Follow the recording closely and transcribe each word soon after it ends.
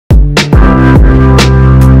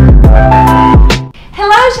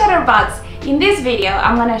In this video,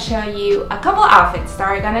 I'm gonna show you a couple outfits that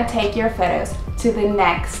are gonna take your photos to the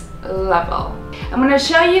next level. I'm gonna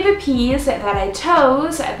show you the piece that I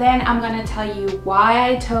chose, then I'm gonna tell you why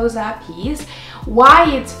I chose that piece,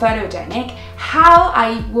 why it's photogenic, how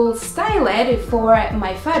I will style it for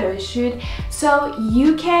my photo shoot, so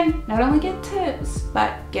you can not only get tips,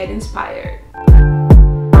 but get inspired.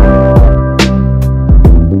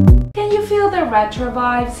 Can you feel the retro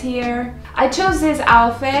vibes here? I chose this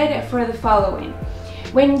outfit for the following.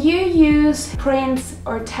 When you use prints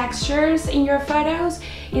or textures in your photos,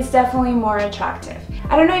 it's definitely more attractive.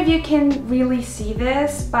 I don't know if you can really see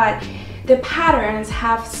this, but the patterns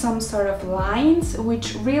have some sort of lines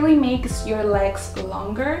which really makes your legs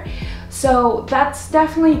longer. So that's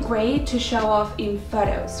definitely great to show off in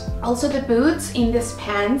photos. Also, the boots in these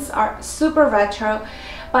pants are super retro.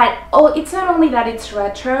 But it's not only that it's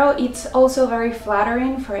retro, it's also very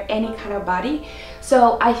flattering for any kind of body.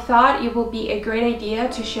 So I thought it would be a great idea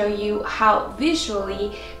to show you how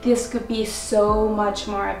visually this could be so much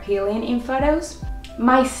more appealing in photos.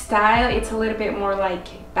 My style, it's a little bit more like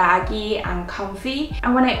baggy and comfy.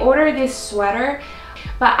 And when I ordered this sweater,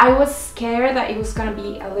 but I was scared that it was gonna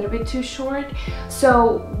be a little bit too short.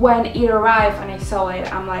 So when it arrived and I saw it,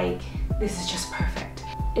 I'm like, this is just perfect.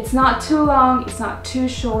 It's not too long, it's not too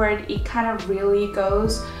short, it kind of really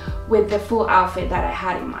goes with the full outfit that I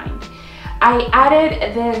had in mind. I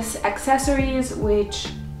added these accessories which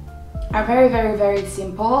are very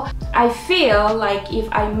simple. I feel like if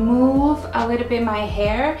I move a little bit my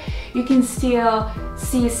hair, you can still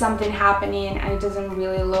see something happening and it doesn't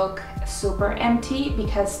really look super empty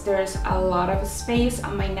because there's a lot of space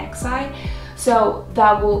on my neck side. So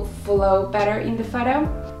that will flow better in the photo.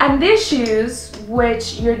 And these shoes,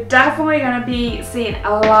 which you're definitely gonna be seeing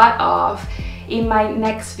a lot of in my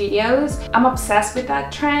next videos. I'm obsessed with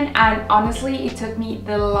that trend, and honestly, it took me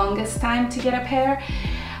the longest time to get a pair.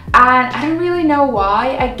 And I don't really know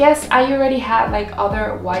why. I guess I already had like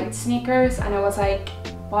other white sneakers and I was like,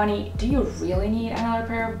 Bonnie, do you really need another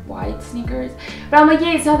pair of white sneakers? But I'm like,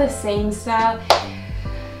 yeah, it's not the same style.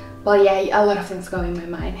 Well, yeah, a lot of things go in my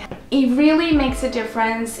mind. It really makes a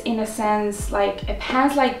difference in a sense, like a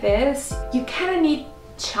pants like this, you kind of need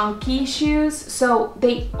chunky shoes so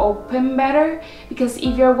they open better, because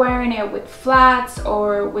if you're wearing it with flats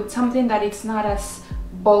or with something that it's not as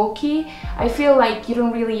bulky, I feel like you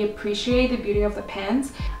don't really appreciate the beauty of the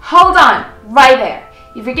pants. Hold on, right there.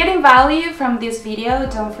 If you're getting value from this video,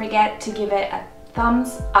 don't forget to give it a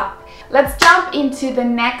thumbs up. Let's jump into the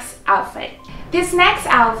next outfit. This next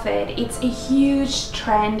outfit, it's a huge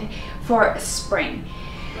trend for spring.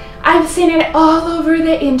 I've seen it all over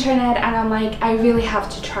the internet and I'm like, I really have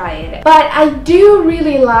to try it. But I do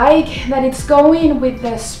really like that it's going with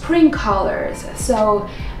the spring colors. So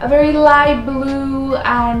a very light blue,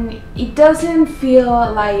 and it doesn't feel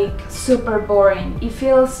like super boring. It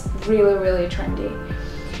feels really trendy.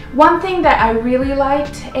 One thing that I really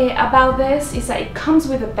liked about this is that it comes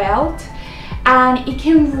with a belt and it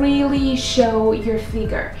can really show your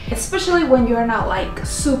figure, especially when you're not like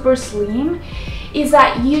super slim. Is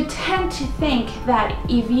that you tend to think that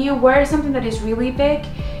if you wear something that is really big,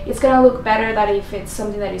 it's gonna look better than if it's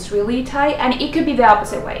something that is really tight, and it could be the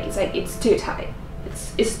opposite way. It's like, it's too tight.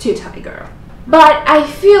 It's too tight, girl. But I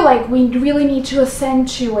feel like we really need to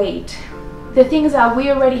accentuate the things that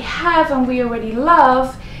we already have and we already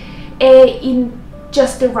love in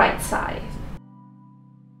just the right size.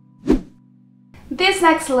 This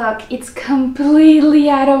next look, it's completely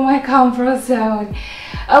out of my comfort zone.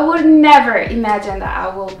 I would never imagine that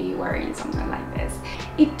I will be wearing something like this.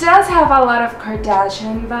 It does have a lot of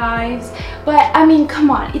Kardashian vibes, but I mean,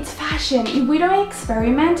 come on, it's fashion. If we don't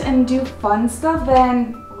experiment and do fun stuff,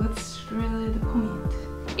 then what's really the point?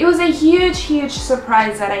 It was a huge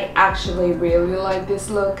surprise that I actually really like this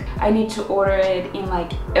look. I need to order it in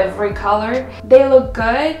like every color. They look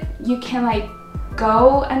good. You can like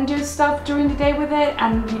go and do stuff during the day with it,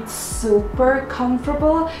 and it's super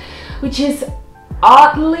comfortable, which is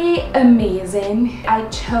oddly amazing. I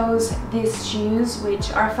chose these shoes,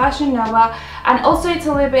 which are Fashion Nova, and also it's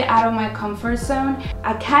a little bit out of my comfort zone.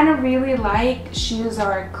 I kind of really like shoes that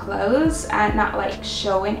are closed and not like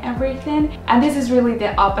showing everything, and this is really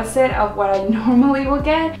the opposite of what I normally would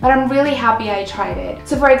get, but I'm really happy I tried it.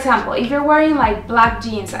 So for example, if you're wearing like black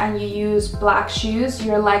jeans and you use black shoes,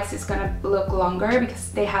 your legs is gonna look longer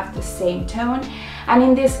because they have the same tone, and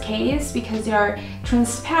in this case, because they are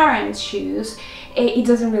transparent shoes, it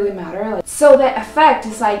doesn't really matter. So the effect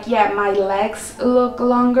is like, yeah, my legs look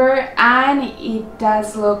longer and it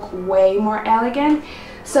does look way more elegant.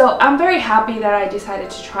 So I'm very happy that I decided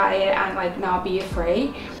to try it and like not be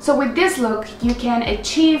afraid. So with this look, you can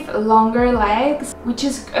achieve longer legs, which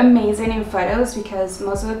is amazing in photos because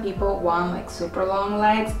most of the people want like super long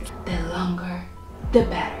legs. The longer, the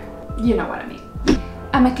better. You know what I mean.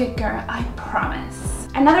 I'm a good girl, I promise.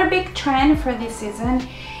 Another big trend for this season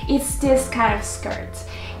is this kind of skirt.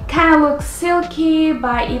 Kind of looks silky,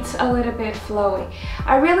 but it's a little bit flowy.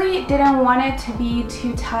 I really didn't want it to be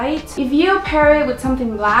too tight. If you pair it with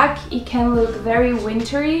something black, it can look very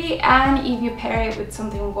wintry, and if you pair it with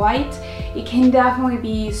something white, it can definitely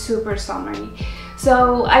be super summery.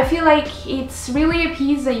 So I feel like it's really a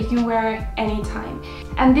piece that you can wear anytime.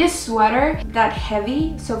 And this sweater, that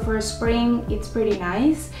heavy, so for spring it's pretty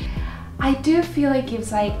nice. I do feel it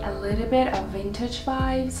gives like a little bit of vintage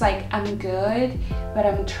vibes, like I'm good, but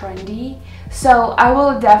I'm trendy. So I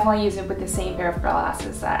will definitely use it with the same pair of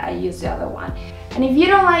glasses that I used the other one. And if you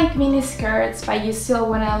don't like mini skirts, but you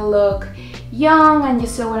still want to look young and you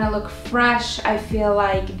still want to look fresh, I feel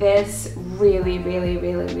like this really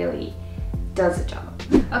does the job.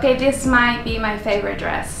 Okay, this might be my favorite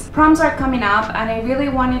dress. Proms are coming up and I really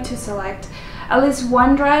wanted to select at least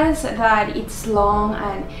one dress that it's long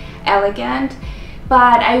and elegant,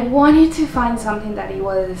 but I wanted to find something that it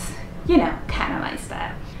was, you know, kind of like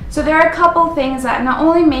that. So there are a couple things that not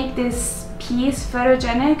only make this piece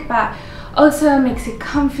photogenic, but also makes it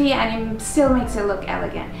comfy and it still makes it look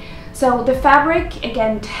elegant. So the fabric,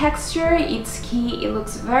 again, texture, it's key. It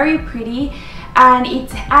looks very pretty and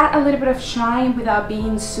it adds a little bit of shine without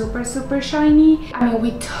being super shiny. I mean,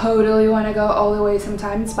 we totally want to go all the way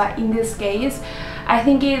sometimes, but in this case I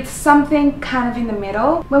think it's something kind of in the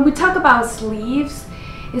middle. When we talk about sleeves,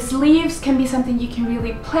 sleeves can be something you can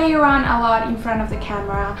really play around a lot in front of the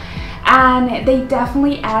camera, and they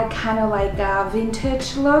definitely add kind of like a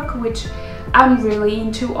vintage look, which I'm really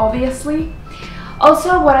into, obviously.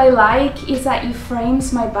 Also, what I like is that it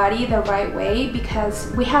frames my body the right way because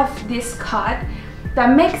we have this cut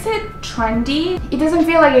that makes it trendy. It doesn't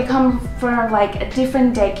feel like it comes from like a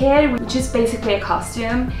different decade, which is basically a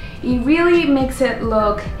costume. It really makes it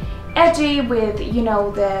look edgy with, you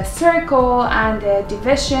know, the circle and the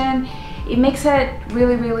division. It makes it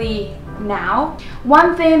really now.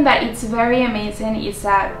 One thing that it's very amazing is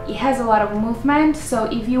that it has a lot of movement. So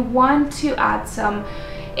if you want to add some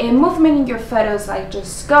movement in your photos, like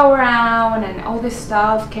just go around and all this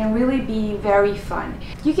stuff, can really be very fun.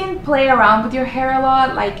 You can play around with your hair a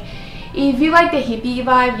lot. Like if you like the hippie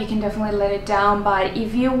vibe, you can definitely let it down, but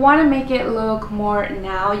if you want to make it look more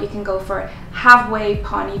now, you can go for halfway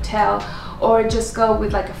ponytail or just go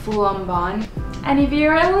with like a full-on bun. And if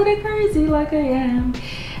you're a little crazy like I am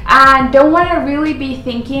and don't want to really be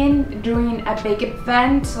thinking during a big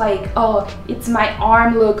event like, oh, it's my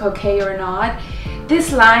arm look okay or not,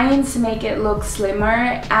 these lines make it look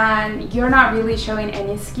slimmer and you're not really showing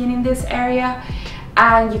any skin in this area,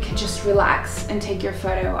 and you can just relax and take your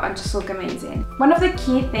photo and just look amazing. One of the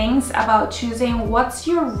key things about choosing what's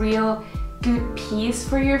your real good piece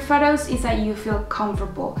for your photos is that you feel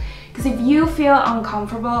comfortable. Because if you feel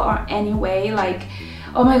uncomfortable or any way, like,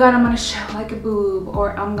 oh my god, I'm gonna show like a boob,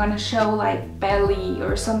 or I'm gonna show like belly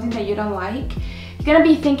or something that you don't like, you're gonna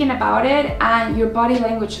be thinking about it and your body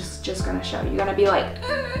language is just gonna show. You're gonna be like,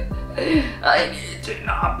 I need to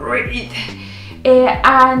not breathe.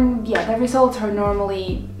 And yeah, the results are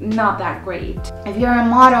normally not that great. If you're a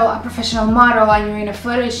model, a professional model, and you're in a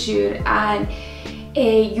photo shoot and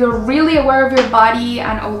you're really aware of your body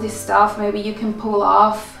and all this stuff, maybe you can pull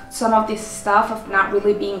off some of this stuff of not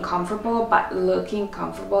really being comfortable but looking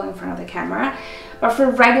comfortable in front of the camera. But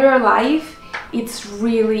for regular life, it's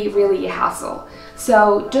really a hassle.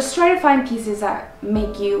 So just try to find pieces that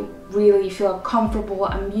make you really feel comfortable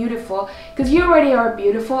and beautiful, because you already are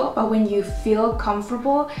beautiful, but when you feel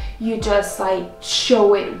comfortable, you just like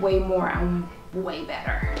show it way more and way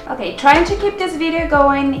better. Okay, trying to keep this video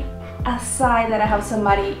going aside that I have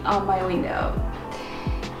somebody on my window.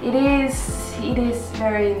 It is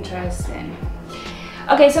very interesting.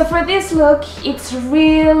 Okay, so for this look, it's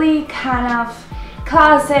really kind of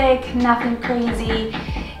classic, nothing crazy,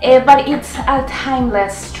 but it's a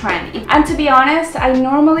timeless trend. And to be honest, I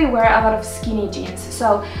normally wear a lot of skinny jeans,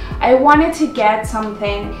 so I wanted to get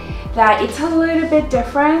something that it's a little bit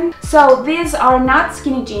different. So these are not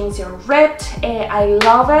skinny jeans, they're ripped. I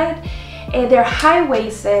love it. They're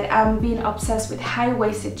high-waisted. I've been obsessed with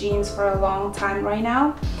high-waisted jeans for a long time right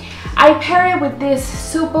now. I pair it with this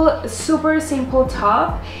super simple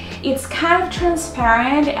top. It's kind of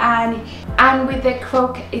transparent and with the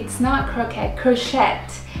crochet.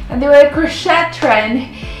 And they were a crochet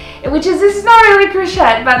trend, which is, this is not really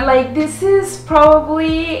crochet, but like this is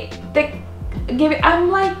probably the I'm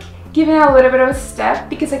like giving it a little bit of a step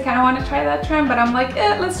because I kind of want to try that trend, but I'm like,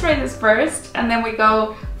 let's try this first and then we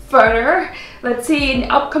go further. Let's see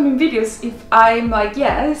in upcoming videos if I'm like,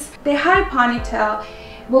 yes. The high ponytail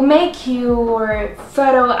will make your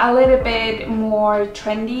photo a little bit more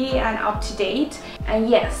trendy and up to date. And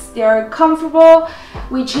yes, they're comfortable,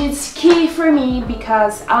 which is key for me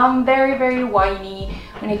because I'm very, very whiny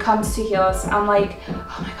when it comes to heels. I'm like,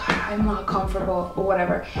 oh my god, I'm not comfortable or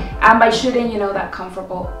whatever. And by shooting, you know that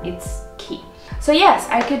comfortable, it's key. So yes,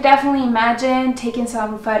 I could definitely imagine taking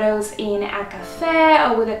some photos in a cafe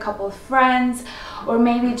or with a couple of friends, or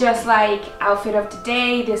maybe just like outfit of the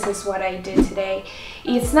day, this is what I did today.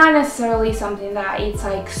 It's not necessarily something that it's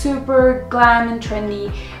like super glam and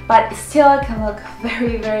trendy, but still it can look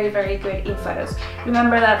very, very, very good in photos.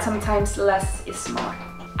 Remember that sometimes less is more.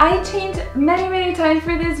 I changed many, many times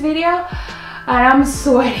for this video and I'm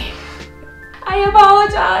sweating. I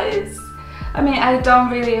apologize. I mean, I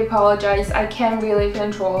don't really apologize. I can't really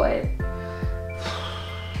control it.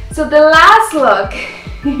 So the last look.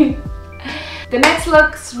 The next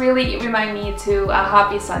looks really remind me to a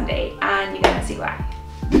happy Sunday, and you're gonna see why.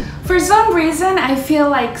 For some reason, I feel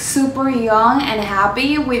like super young and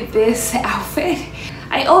happy with this outfit.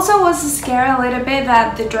 I also was scared a little bit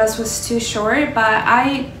that the dress was too short, but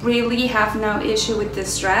I really have no issue with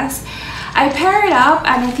this dress. I pair it up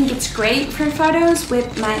and I think it's great for photos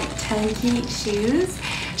with my tanky shoes,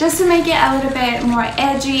 just to make it a little bit more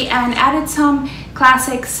edgy, and added some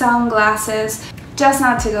classic sunglasses, just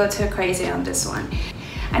not to go too crazy on this one.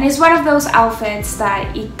 And it's one of those outfits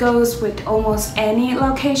that it goes with almost any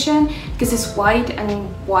location because it's white and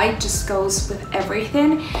white just goes with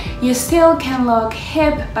everything. You still can look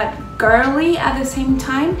hip but girly at the same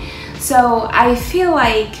time. So I feel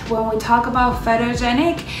like when we talk about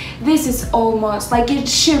photogenic, this is almost like, it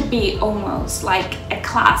should be almost like a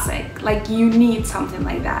classic, like you need something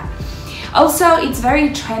like that. Also, it's very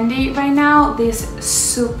trendy right now, these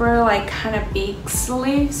super like kind of big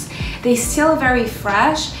sleeves. They still very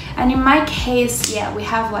fresh, and in my case, yeah, we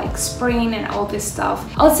have like spring and all this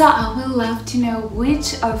stuff. Also, I would love to know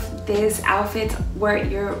which of these outfits were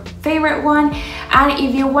your favorite one, and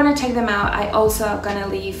if you want to check them out, I also gonna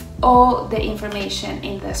leave all the information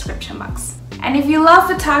in the description box. And if you love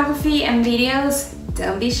photography and videos,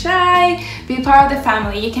 don't be shy, be part of the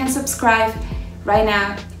family. You can subscribe right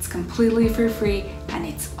now. Completely for free and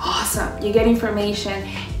it's awesome. You get information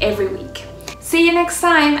every week. See you next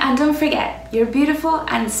time, and don't forget, you're beautiful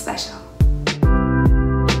and special.